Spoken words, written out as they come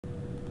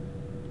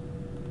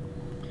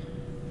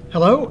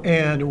Hello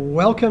and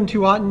welcome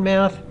to Otten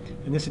Math.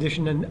 In this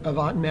edition of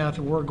Otten Math,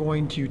 we're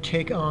going to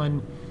take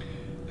on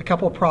a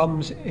couple of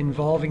problems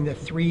involving the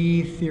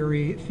three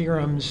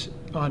theorems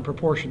on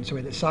proportion. So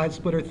we have the side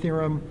splitter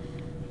theorem,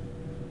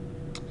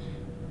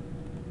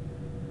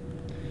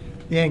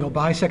 the angle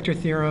bisector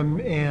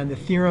theorem, and the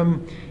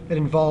theorem that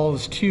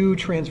involves two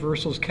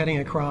transversals cutting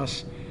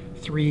across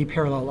three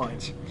parallel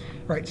lines.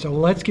 All right, so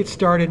let's get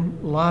started.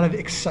 A lot of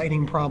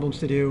exciting problems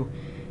to do.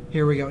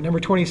 Here we go. Number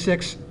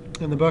 26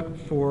 in the book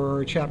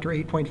for chapter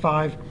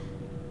 8.5.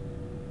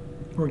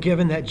 We're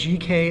given that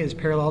GK is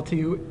parallel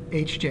to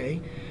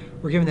HJ.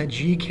 We're given that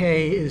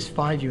GK is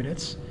 5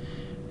 units.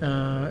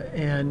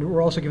 And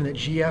we're also given that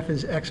GF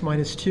is x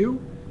minus 2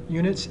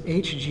 units,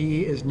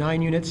 HG is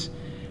 9 units,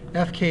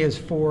 FK is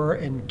 4,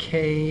 and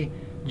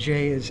KJ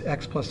is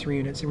x plus 3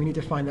 units. And we need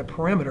to find the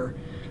perimeter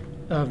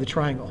of the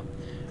triangle.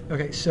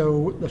 Okay,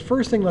 so the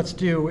first thing let's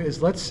do is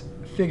let's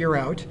figure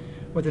out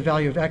what the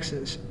value of x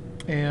is.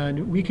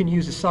 And we can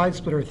use the side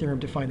splitter theorem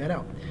to find that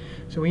out.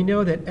 So we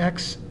know that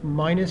x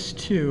minus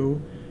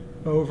 2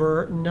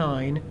 over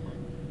 9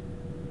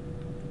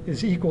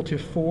 is equal to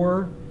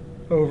 4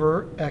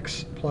 over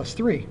x plus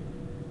 3.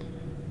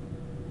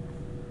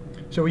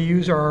 So we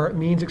use our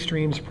means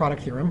extremes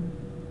product theorem.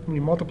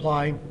 We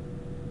multiply,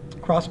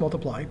 cross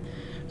multiply.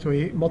 So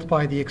we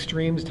multiply the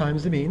extremes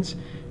times the means,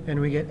 and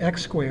we get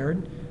x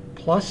squared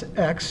plus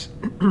x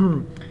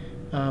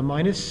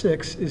minus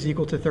 6 is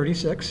equal to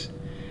 36.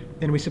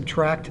 Then we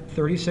subtract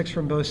 36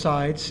 from both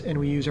sides, and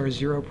we use our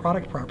zero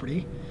product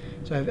property.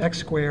 So I have x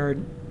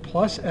squared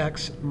plus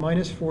x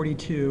minus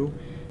 42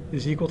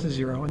 is equal to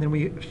 0. And then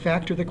we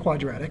factor the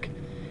quadratic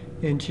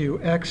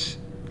into x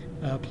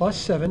plus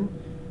 7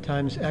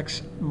 times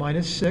x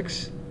minus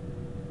 6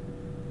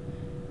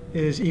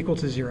 is equal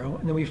to 0.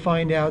 And then we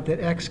find out that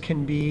x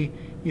can be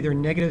either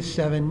negative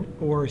 7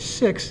 or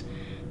 6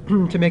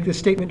 to make this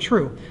statement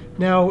true.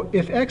 Now,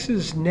 if x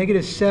is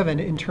negative 7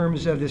 in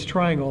terms of this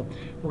triangle,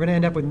 we're going to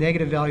end up with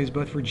negative values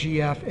both for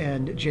GF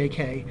and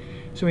JK.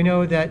 So we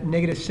know that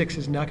negative 6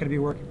 is not going to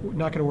work.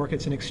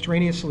 It's an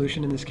extraneous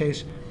solution in this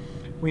case.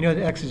 We know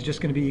that x is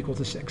just going to be equal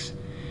to 6.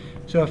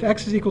 So if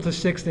x is equal to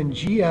 6, then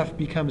GF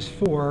becomes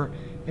 4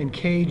 and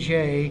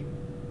KJ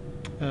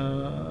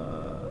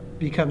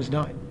becomes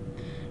 9.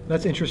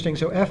 That's interesting.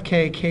 So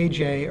FK,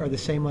 KJ are the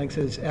same lengths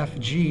as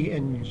FG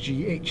and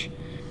GH.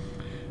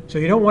 So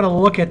you don't want to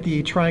look at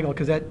the triangle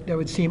because that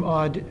would seem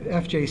odd.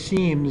 FJ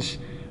seems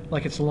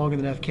like it's longer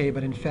than FK,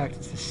 but in fact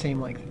it's the same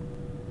length.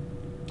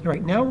 All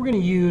right, now we're going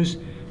to use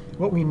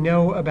what we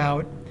know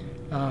about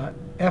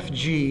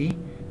FG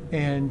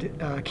and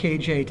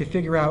KJ to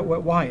figure out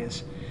what Y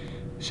is.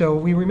 So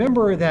we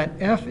remember that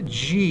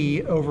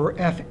FG over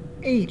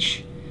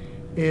FH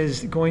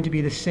is going to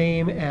be the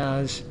same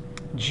as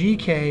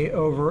GK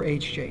over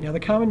HJ. Now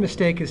the common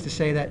mistake is to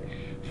say that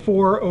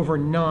 4 over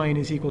 9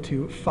 is equal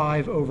to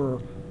 5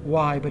 over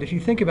Y, but if you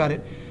think about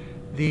it,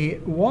 the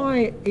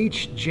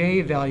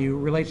YHJ value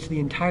relates to the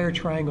entire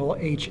triangle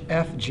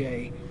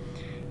HFJ,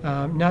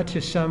 not to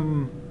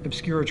some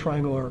obscure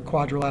triangle or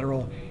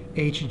quadrilateral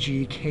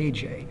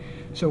HGKJ.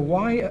 So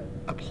Y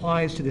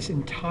applies to this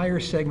entire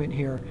segment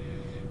here.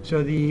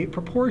 So the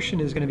proportion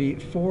is going to be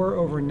 4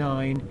 over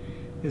 9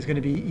 is going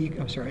to be,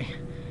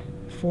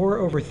 4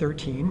 over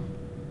 13.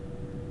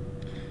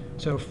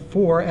 So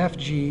 4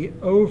 FG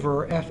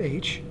over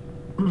FH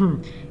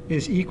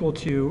is equal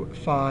to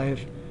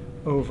 5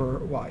 over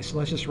Y. So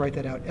let's just write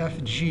that out.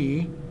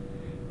 FG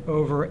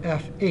over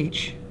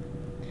FH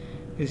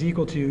is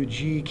equal to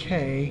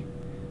GK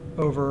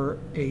over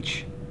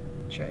HJ.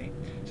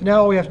 So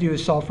now all we have to do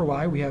is solve for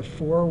Y. We have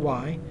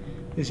 4Y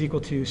is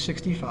equal to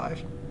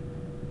 65.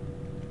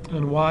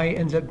 And Y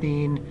ends up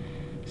being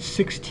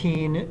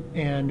 16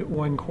 and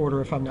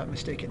 1/4 if I'm not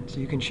mistaken. So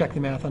you can check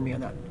the math on me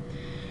on that.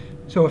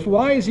 So if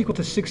Y is equal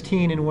to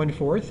 16 and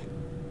 1/4,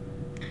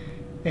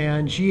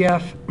 and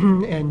GF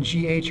and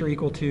GH are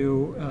equal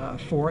to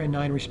 4 and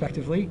 9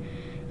 respectively,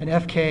 and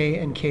FK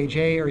and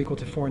KJ are equal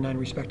to 4 and 9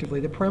 respectively,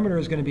 the perimeter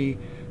is going to be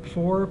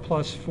 4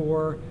 plus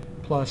 4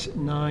 plus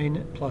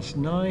 9 plus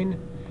 9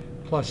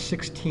 plus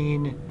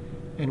 16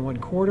 and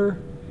 1/4,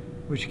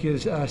 which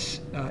gives us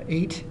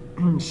 8,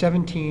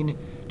 17,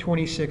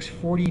 26,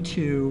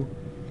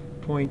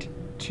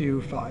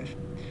 42.25.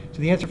 So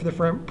the answer for the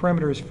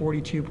perimeter is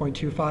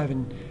 42.25,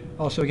 and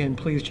also again,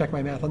 please check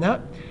my math on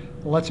that.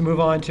 Let's move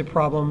on to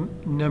problem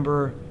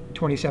number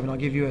 27. I'll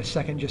give you a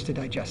second just to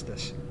digest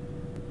this.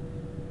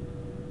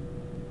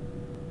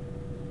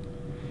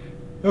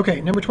 Okay,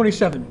 number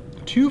 27.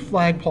 Two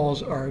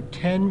flagpoles are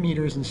 10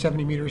 meters and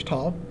 70 meters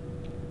tall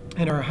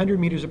and are 100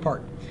 meters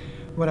apart.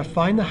 We want to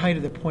find the height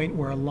of the point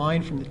where a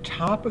line from the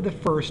top of the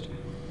first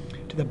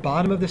to the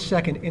bottom of the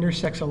second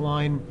intersects a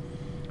line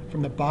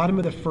from the bottom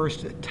of the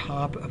first to the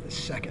top of the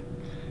second.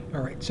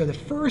 All right, so the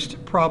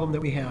first problem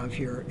that we have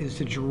here is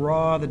to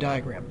draw the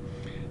diagram.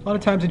 A lot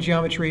of times in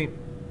geometry,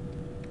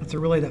 it's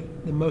really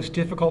the most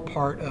difficult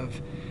part of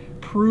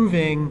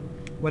proving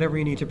whatever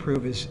you need to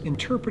prove is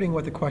interpreting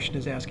what the question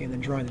is asking and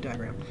then drawing the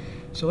diagram.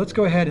 So let's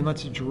go ahead and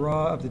let's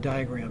draw up the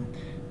diagram.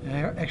 And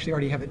I actually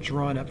already have it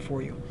drawn up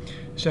for you.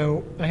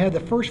 So I had the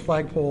first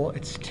flagpole,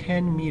 it's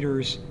 10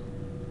 meters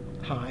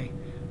high.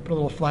 Put a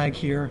little flag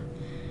here,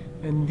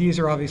 and these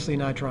are obviously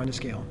not drawn to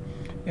scale.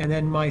 And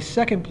then my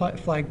second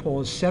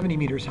flagpole is 70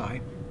 meters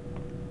high.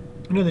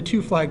 You know, the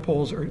two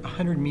flagpoles are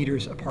 100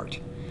 meters apart.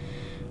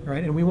 All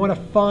right, and we want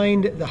to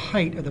find the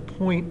height of the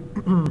point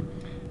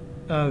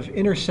of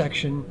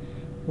intersection,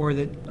 where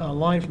the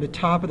line from the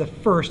top of the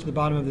first to the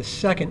bottom of the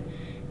second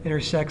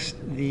intersects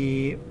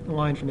the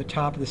line from the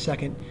top of the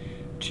second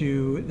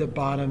to the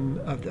bottom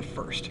of the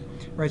first.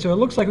 All right, so it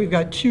looks like we've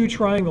got two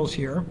triangles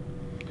here.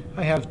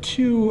 I have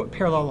two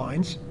parallel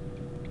lines.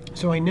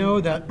 So I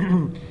know that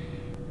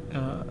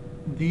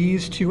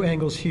these two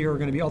angles here are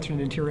going to be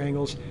alternate interior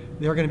angles.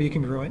 They're going to be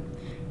congruent.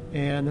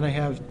 And then I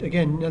have,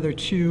 again, another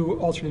two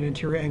alternate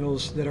interior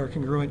angles that are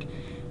congruent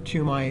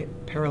to my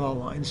parallel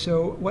lines.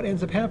 So what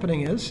ends up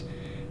happening is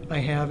I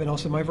have, and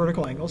also my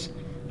vertical angles,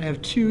 I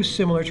have two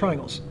similar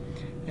triangles.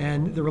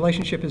 And the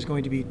relationship is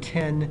going to be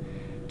 10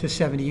 to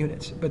 70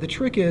 units. But the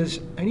trick is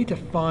I need to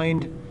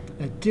find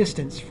a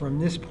distance from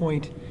this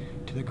point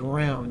to the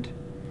ground.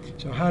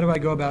 So how do I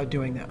go about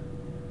doing that?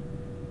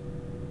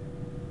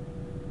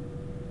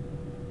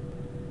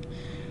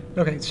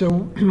 Okay, so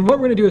what we're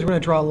going to do is we're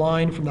going to draw a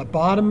line from the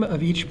bottom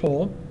of each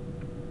pole,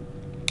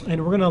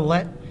 and we're going to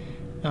let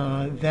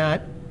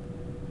that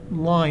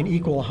line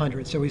equal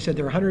 100. So we said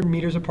they're 100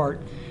 meters apart.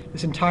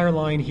 This entire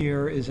line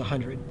here is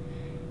 100.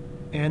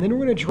 And then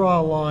we're going to draw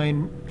a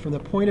line from the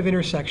point of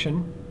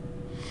intersection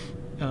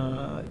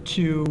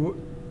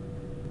to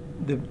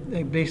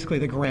basically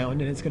the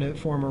ground, and it's going to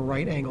form a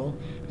right angle.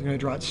 We're going to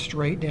draw it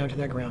straight down to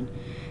that ground.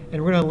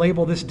 And we're going to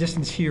label this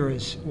distance here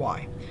as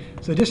y.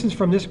 So the distance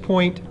from this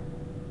point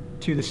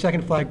to the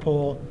second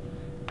flagpole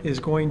is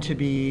going to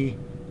be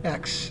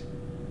x.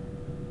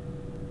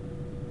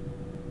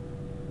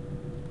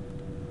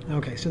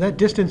 Okay, so that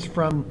distance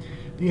from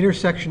the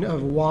intersection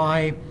of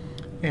y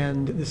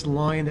and this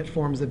line that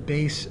forms the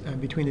base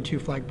between the two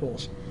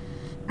flagpoles.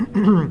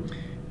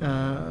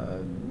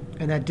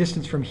 And that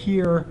distance from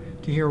here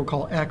to here we'll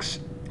call x,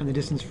 and the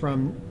distance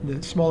from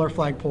the smaller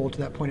flagpole to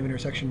that point of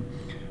intersection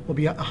will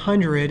be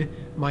 100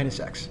 minus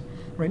x.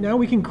 Right now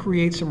we can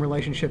create some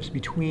relationships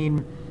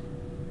between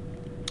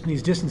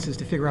these distances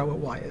to figure out what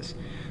y is.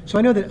 So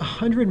I know that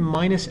 100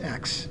 minus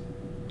x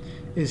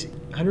is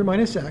 100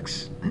 minus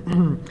x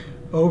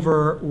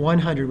over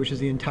 100, which is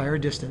the entire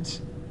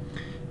distance,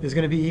 is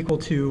going to be equal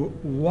to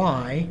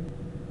y,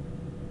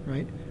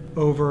 right,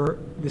 over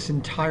this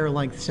entire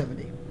length,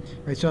 70.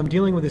 Right, so I'm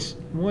dealing with this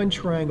one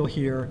triangle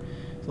here,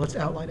 so let's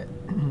outline it.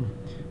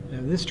 Now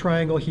this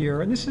triangle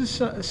here, and this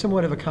is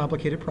somewhat of a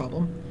complicated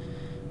problem.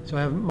 So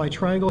I have my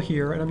triangle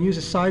here, and I'm going to use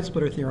a side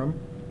splitter theorem.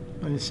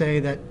 I'm going to say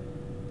that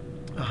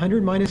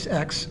 100 minus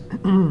x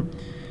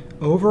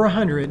over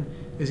 100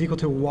 is equal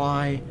to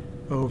y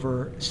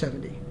over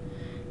 70.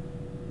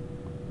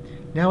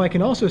 Now I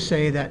can also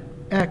say that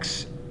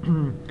x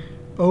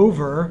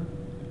over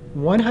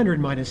 100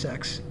 minus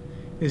x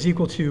is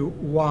equal to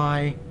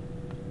y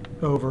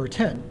over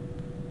 10.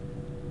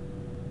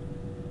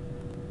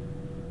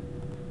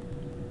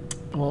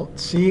 Well,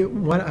 see,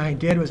 what I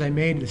did was I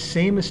made the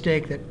same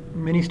mistake that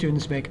many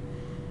students make.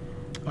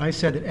 I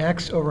said that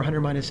x over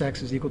 100 minus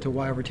x is equal to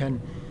y over 10.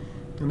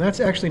 And that's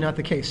actually not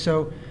the case.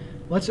 So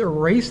let's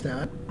erase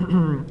that.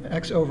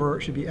 X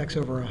over should be x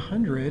over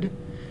 100.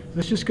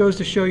 This just goes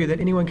to show you that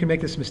anyone can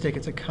make this mistake.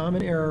 It's a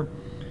common error.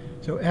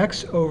 So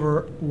x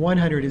over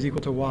 100 is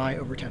equal to y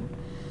over 10.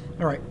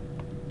 All right.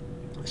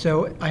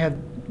 So I have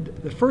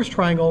the first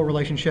triangle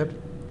relationship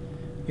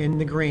in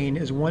the green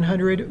is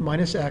 100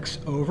 minus x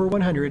over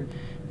 100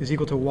 is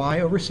equal to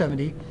y over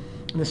 70.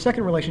 And the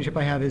second relationship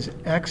I have is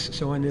x.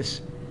 So in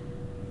this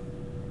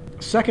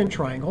second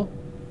triangle,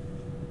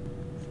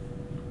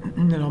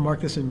 and I'll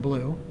mark this in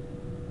blue,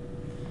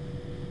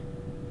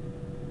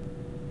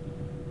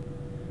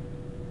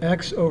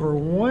 x over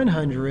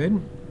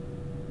 100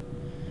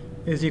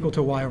 is equal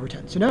to y over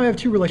 10. So now I have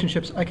two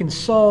relationships. I can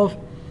solve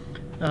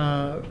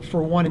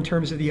for one in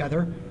terms of the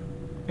other,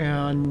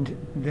 and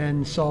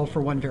then solve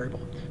for one variable.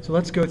 So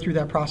let's go through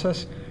that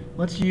process.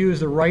 Let's use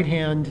the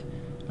right-hand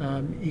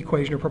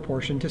equation or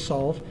proportion to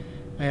solve.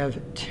 I have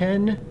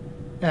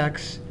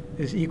 10x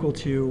is equal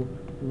to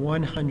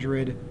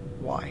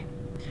 100y.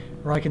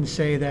 Or I can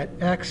say that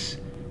x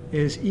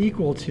is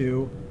equal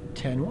to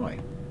 10y.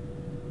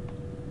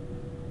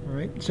 All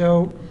right,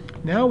 so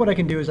now what I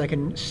can do is I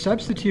can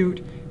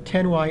substitute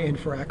 10y in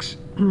for x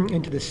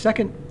into the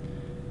second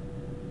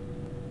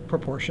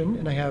proportion,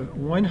 and I have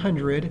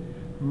 100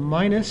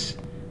 minus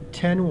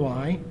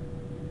 10y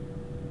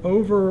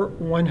over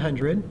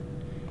 100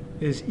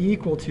 is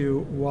equal to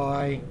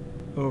y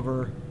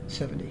over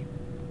 70.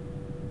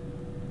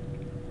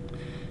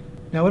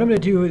 Now what I'm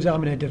going to do is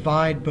I'm going to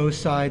divide both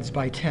sides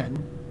by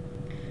 10,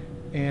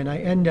 and I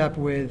end up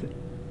with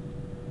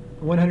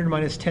 100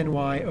 minus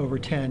 10y over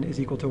 10 is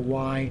equal to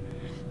y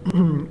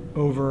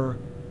over,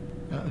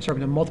 sorry, I'm going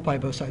to multiply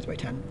both sides by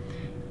 10.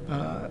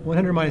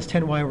 100 minus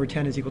 10y over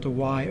 10 is equal to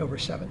y over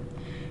 7.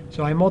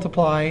 So I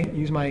multiply,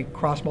 use my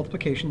cross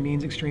multiplication,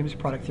 means extremes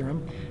product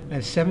theorem. I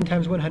have 7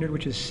 times 100,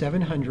 which is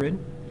 700,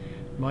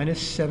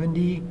 minus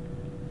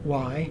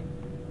 70y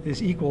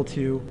is equal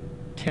to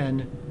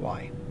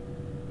 10y.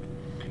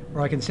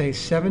 Or I can say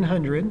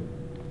 700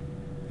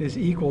 is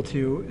equal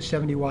to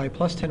 70y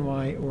plus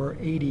 10y, or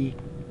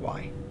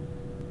 80y.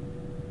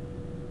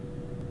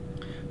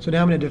 So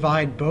now I'm going to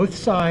divide both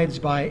sides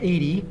by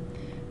 80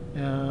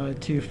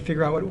 to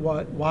figure out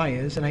what y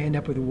is, and I end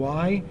up with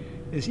y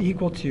is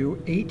equal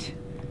to 8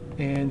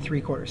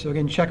 3/4. So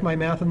again, check my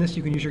math on this.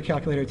 You can use your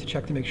calculator to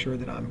check to make sure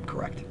that I'm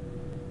correct.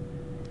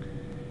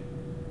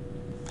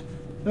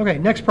 Okay,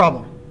 next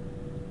problem.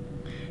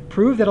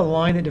 Prove that a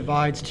line that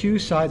divides two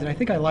sides, and I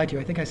think I lied to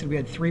you. I think I said we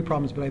had 3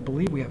 problems, but I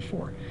believe we have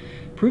 4.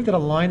 Prove that a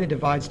line that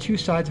divides two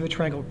sides of a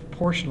triangle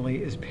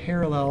proportionally is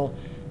parallel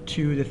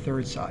to the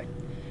third side.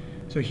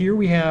 So here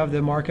we have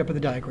the markup of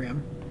the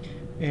diagram,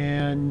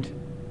 and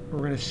we're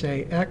going to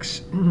say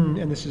x,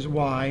 and this is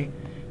y,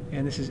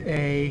 and this is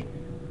a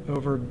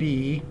over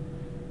b,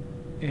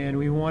 and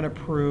we want to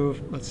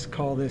prove, let's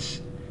call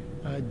this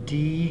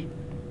d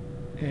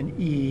and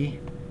e,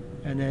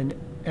 and then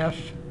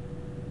f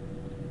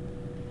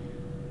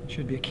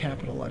should be a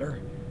capital letter,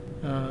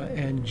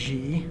 and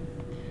g.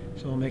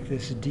 So we'll make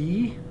this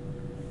d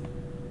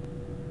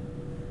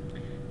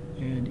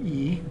and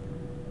e,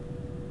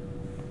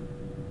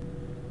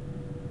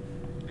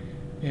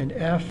 and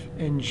f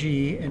and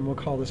g, and we'll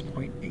call this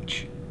point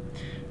h.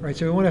 All right,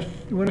 so we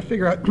want to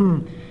figure out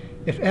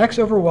if x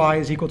over y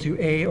is equal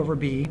to a over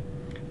b,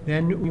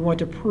 then we want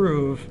to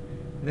prove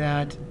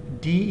that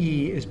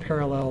DE is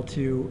parallel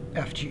to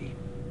FG.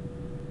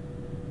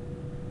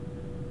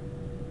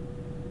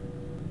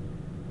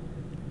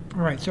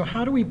 All right, so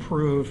how do we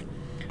prove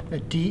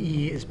that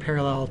DE is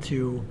parallel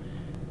to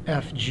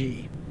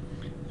FG?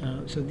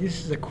 So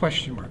this is a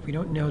question mark. We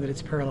don't know that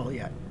it's parallel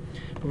yet.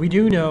 But we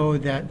do know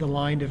that the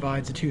line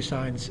divides the two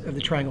sides of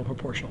the triangle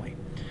proportionally.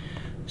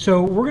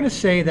 So we're going to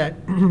say that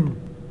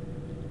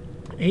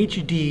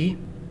HD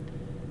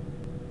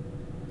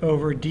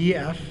over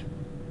DF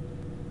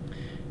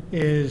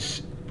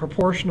is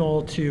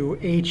proportional to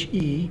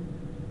HE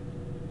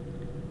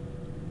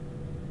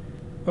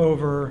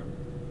over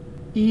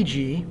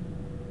EG,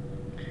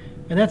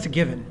 and that's a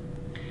given.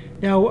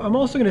 Now I'm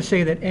also going to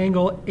say that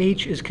angle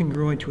H is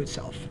congruent to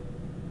itself.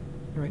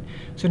 All right.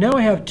 So now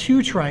I have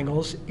two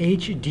triangles,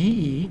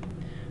 HDE,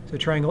 so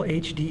triangle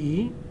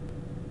HDE,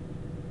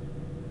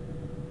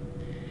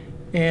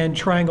 and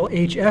triangle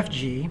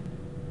HFG,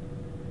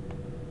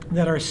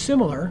 that are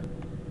similar,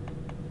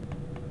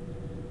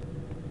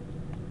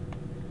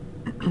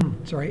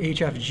 sorry,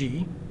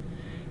 HFG,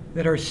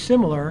 that are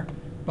similar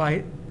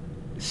by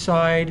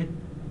side,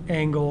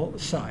 angle,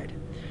 side.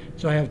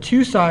 So I have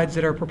two sides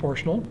that are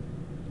proportional,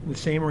 the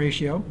same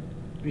ratio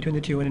between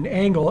the two, and an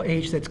angle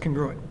H that's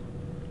congruent.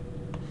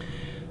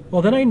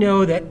 Well, then I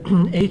know that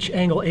H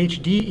angle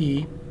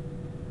HDE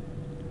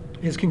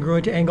is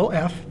congruent to angle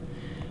F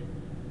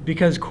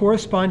because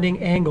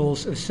corresponding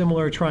angles of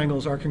similar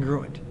triangles are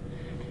congruent.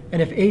 And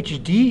if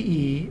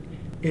HDE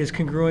is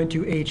congruent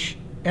to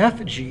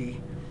HFG,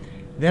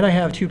 then I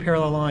have two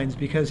parallel lines,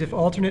 because if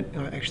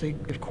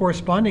if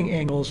corresponding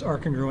angles are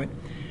congruent,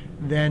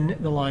 then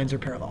the lines are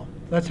parallel.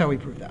 That's how we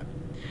prove that.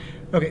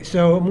 Okay,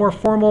 so a more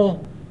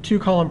formal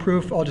two-column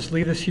proof, I'll just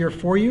leave this here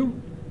for you.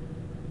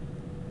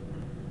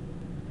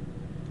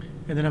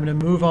 And then I'm going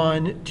to move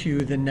on to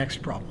the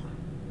next problem.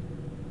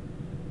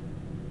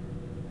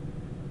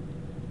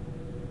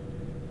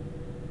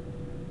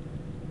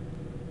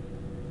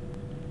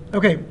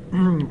 Okay,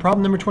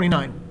 problem number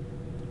 29.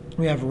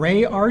 We have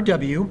ray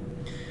RW,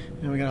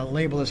 and we got to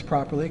label this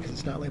properly because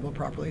it's not labeled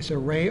properly. So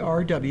ray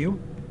RW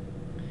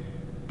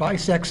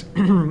bisects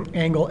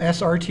angle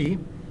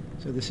SRT,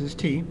 so this is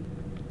T,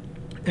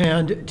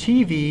 and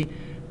TV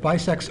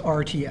bisects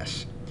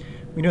RTS.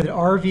 We know that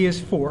RV is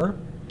 4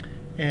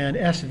 and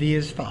SV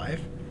is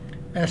 5.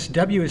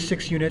 SW is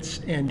 6 units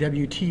and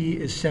WT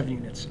is 7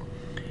 units.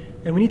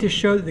 And we need to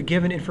show that the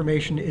given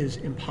information is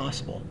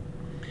impossible.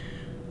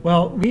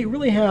 Well, we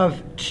really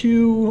have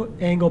two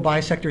angle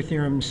bisector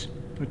theorems,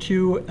 or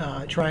two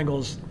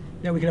triangles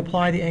that we can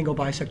apply the angle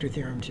bisector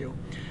theorem to.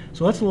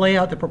 So let's lay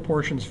out the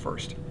proportions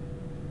first.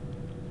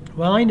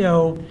 Well, I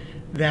know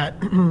that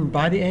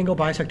by the angle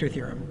bisector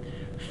theorem,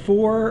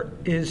 4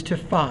 is to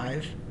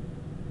 5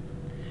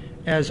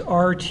 as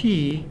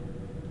RT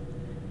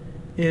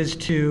is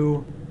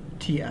to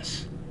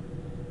TS.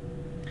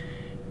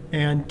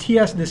 And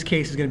TS in this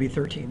case is going to be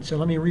 13. So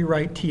let me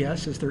rewrite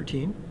TS as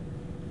 13.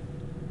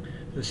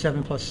 So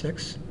 7 plus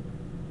 6.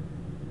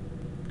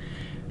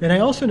 Then I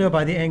also know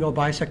by the angle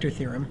bisector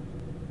theorem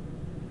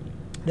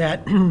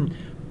that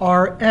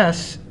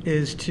RS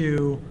is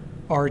to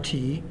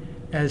RT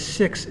as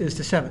 6 is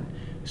to 7.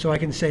 So I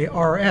can say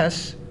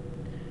RS,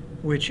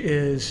 which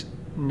is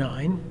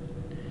 9,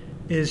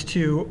 is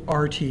to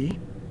RT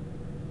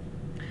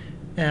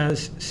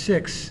as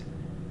 6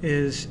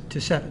 is to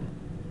 7.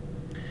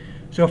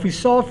 So if we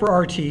solve for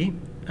RT,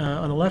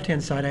 on the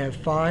left-hand side I have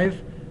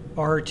 5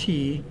 RT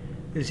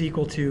is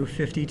equal to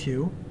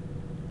 52.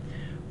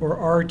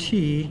 or RT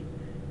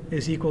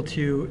is equal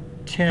to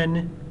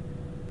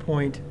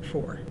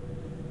 10.4.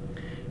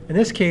 In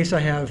this case,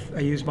 I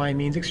use my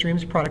means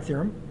extremes product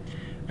theorem.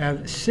 I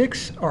have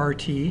 6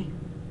 RT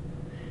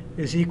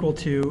is equal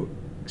to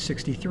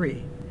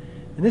 63.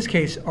 In this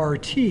case,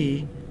 RT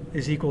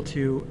is equal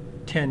to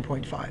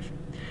 10.5.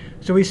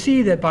 So we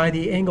see that by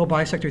the angle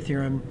bisector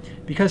theorem,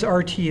 because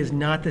RT is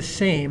not the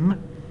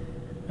same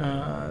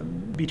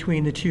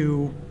between the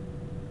two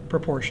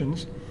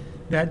proportions,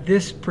 that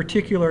this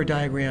particular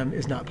diagram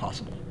is not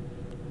possible.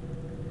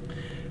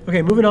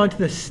 Okay, moving on to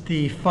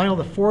the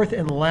fourth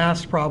and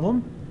last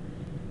problem.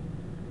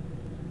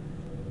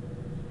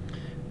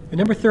 In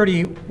number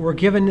 30, we're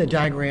given a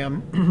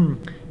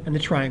diagram and the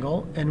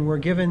triangle, and we're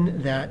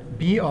given that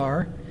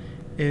BR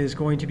is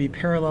going to be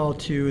parallel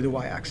to the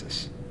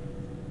y-axis.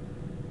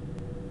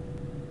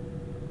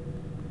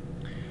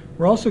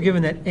 We're also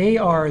given that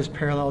AR is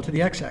parallel to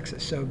the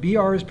x-axis. So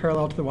BR is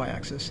parallel to the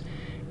y-axis,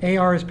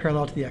 AR is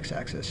parallel to the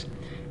x-axis,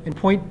 and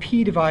point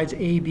P divides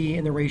AB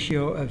in the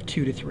ratio of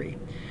 2 to 3.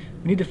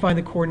 We need to find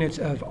the coordinates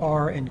of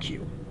R and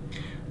Q.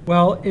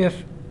 Well,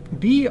 if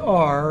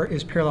BR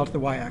is parallel to the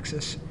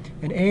y-axis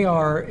and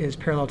AR is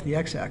parallel to the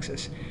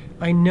x-axis,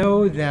 I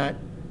know that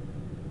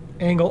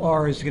angle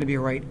R is going to be a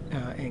right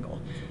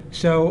angle.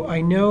 So I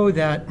know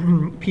that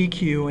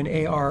PQ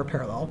and AR are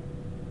parallel,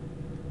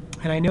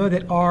 and I know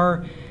that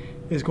R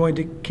is going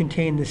to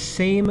contain the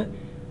same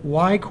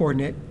y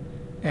coordinate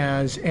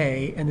as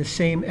A and the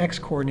same x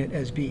coordinate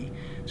as B.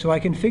 So I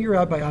can figure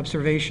out by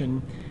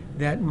observation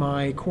that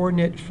my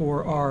coordinate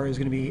for R is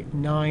going to be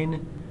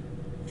 9,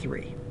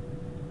 3.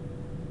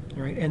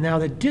 All right, and now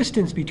the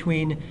distance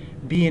between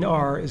B and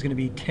R is going to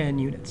be 10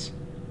 units.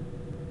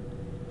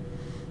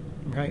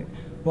 Right.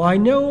 Well, I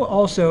know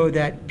also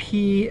that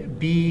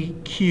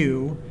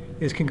PBQ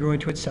is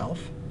congruent to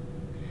itself.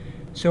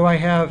 So I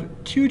have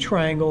two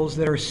triangles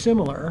that are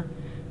similar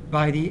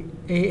by the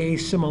AA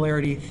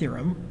similarity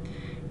theorem.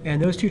 And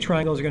those two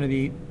triangles are going to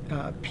be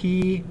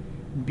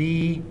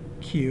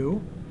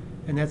PBQ,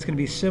 and that's going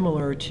to be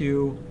similar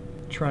to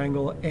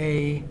triangle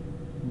ABR.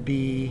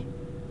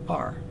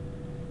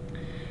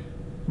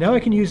 Now I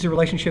can use the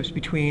relationships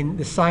between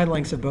the side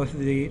lengths of both of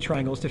the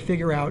triangles to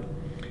figure out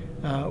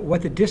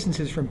what the distance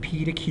is from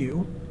P to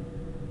Q,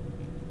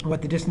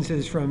 what the distance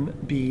is from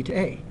B to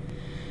A.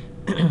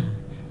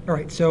 All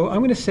right, so I'm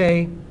going to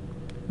say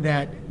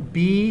that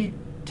B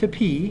to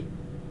P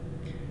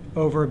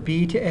over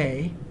B to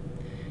A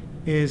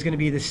is going to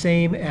be the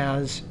same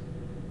as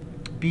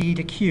B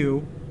to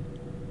Q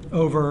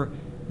over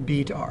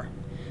B to R.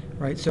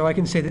 Right, so I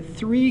can say that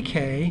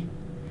 3K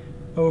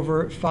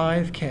over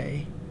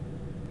 5K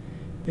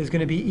is going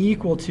to be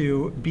equal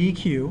to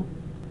BQ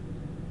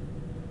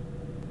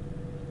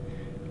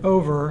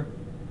over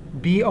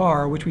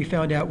BR, which we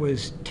found out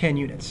was 10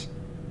 units.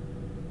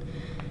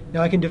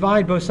 Now I can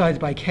divide both sides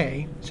by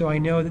K, so I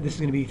know that this is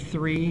going to be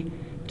 3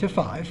 to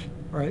 5,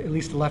 or at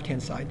least the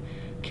left-hand side.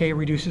 K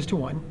reduces to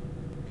 1.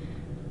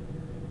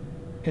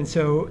 And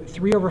so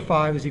 3 over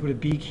 5 is equal to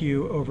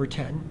BQ over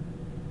 10.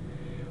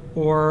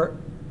 Or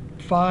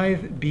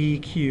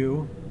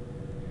 5BQ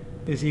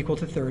is equal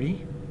to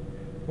 30.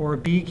 Or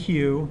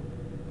BQ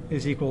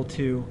is equal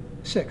to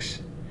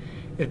 6.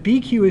 If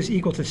BQ is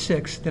equal to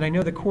 6, then I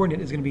know the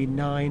coordinate is going to be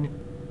 9,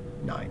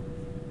 9.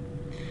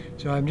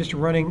 So I'm just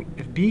running,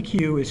 if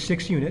BQ is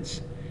 6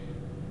 units,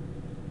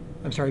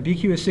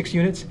 BQ is 6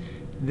 units,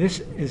 this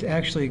is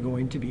actually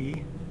going to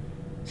be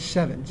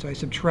 7. So I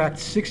subtract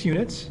 6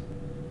 units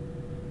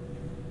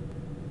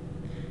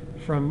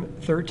from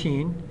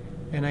 13,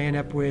 and I end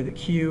up with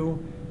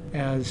Q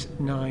as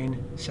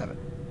 9, 7.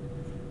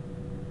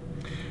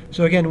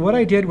 So again, what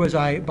I did was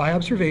by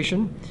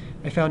observation,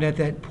 I found out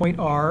that point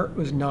R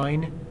was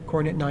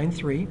coordinate 9,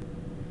 3.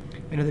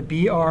 I know that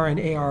BR and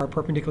AR are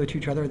perpendicular to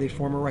each other. They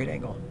form a right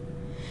angle.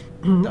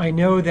 I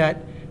know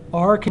that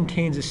R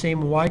contains the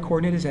same y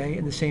coordinate as A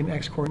and the same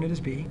x coordinate as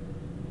B.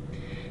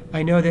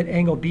 I know that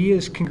angle B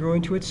is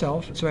congruent to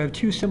itself, so I have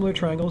two similar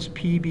triangles,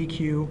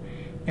 PBQ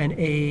and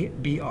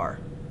ABR.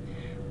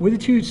 With the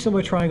two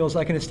similar triangles,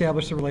 I can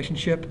establish the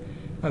relationship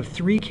of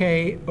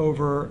 3K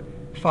over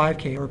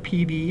 5K, or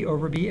PB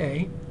over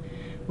BA,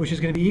 which is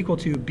going to be equal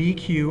to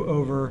BQ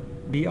over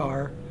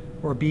BR,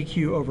 or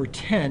BQ over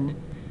 10,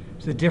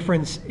 so the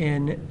difference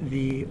in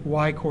the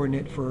y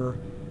coordinate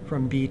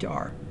from B to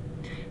R.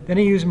 Then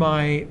I use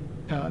my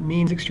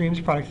means extremes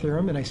product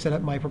theorem, and I set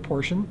up my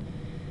proportion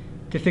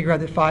to figure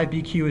out that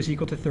 5BQ is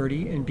equal to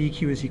 30 and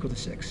BQ is equal to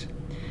 6.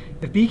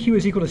 If BQ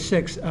is equal to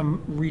 6,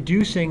 I'm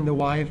reducing the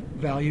y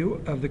value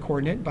of the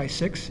coordinate by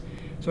 6,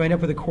 so I end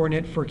up with a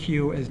coordinate for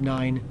Q as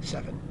 9,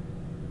 7.